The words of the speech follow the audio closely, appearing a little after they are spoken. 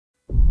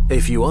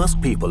If you ask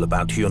people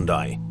about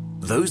Hyundai,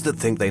 those that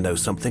think they know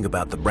something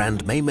about the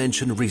brand may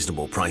mention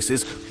reasonable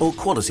prices or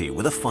quality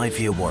with a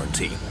 5-year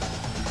warranty.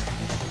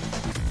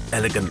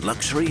 Elegant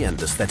luxury and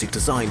aesthetic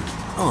design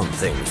aren't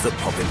things that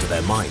pop into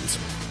their minds.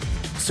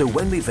 So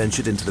when we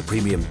ventured into the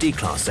premium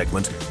D-Class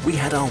segment, we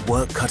had our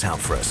work cut out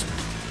for us.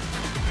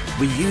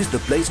 We used the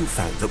blatant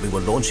fact that we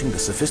were launching the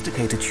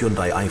sophisticated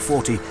Hyundai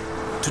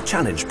i40 to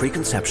challenge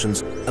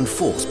preconceptions and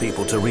force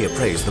people to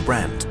reappraise the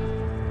brand.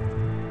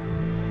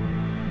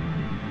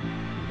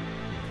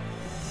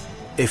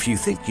 If you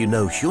think you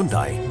know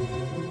Hyundai,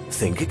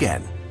 think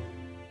again.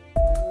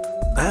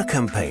 Our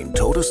campaign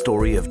told a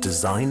story of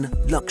design,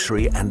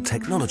 luxury and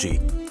technology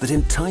that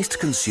enticed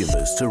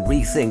consumers to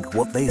rethink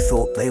what they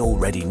thought they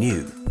already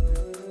knew.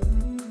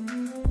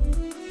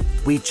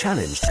 We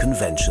challenged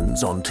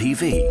conventions on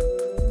TV.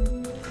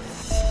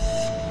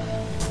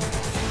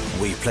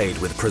 We played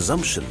with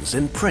presumptions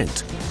in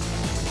print.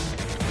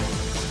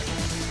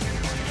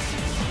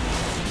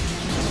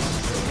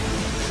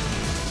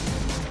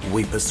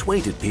 We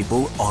persuaded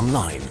people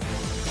online.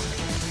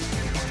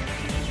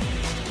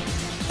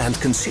 And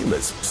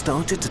consumers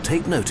started to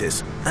take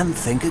notice and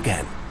think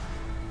again.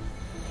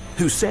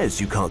 Who says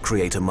you can't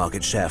create a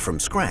market share from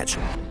scratch?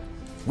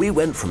 We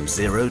went from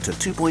 0 to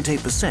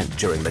 2.8%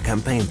 during the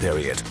campaign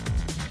period.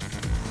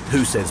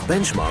 Who says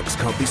benchmarks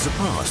can't be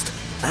surpassed?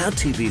 Our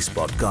TV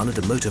spot garnered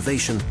a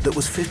motivation that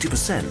was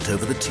 50%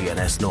 over the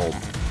TNS norm.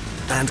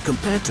 And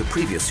compared to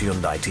previous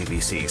Hyundai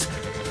TVCs,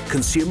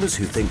 consumers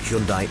who think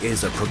Hyundai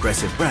is a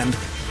progressive brand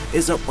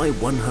is up by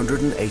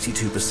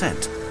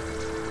 182%.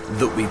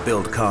 That we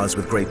build cars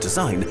with great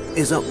design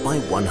is up by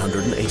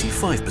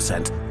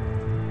 185%.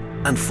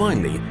 And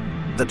finally,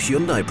 that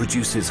Hyundai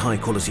produces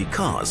high-quality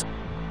cars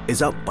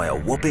is up by a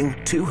whopping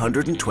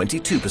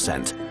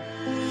 222%.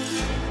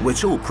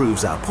 Which all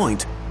proves our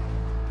point: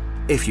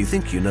 if you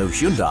think you know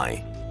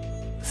Hyundai,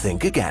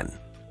 think again.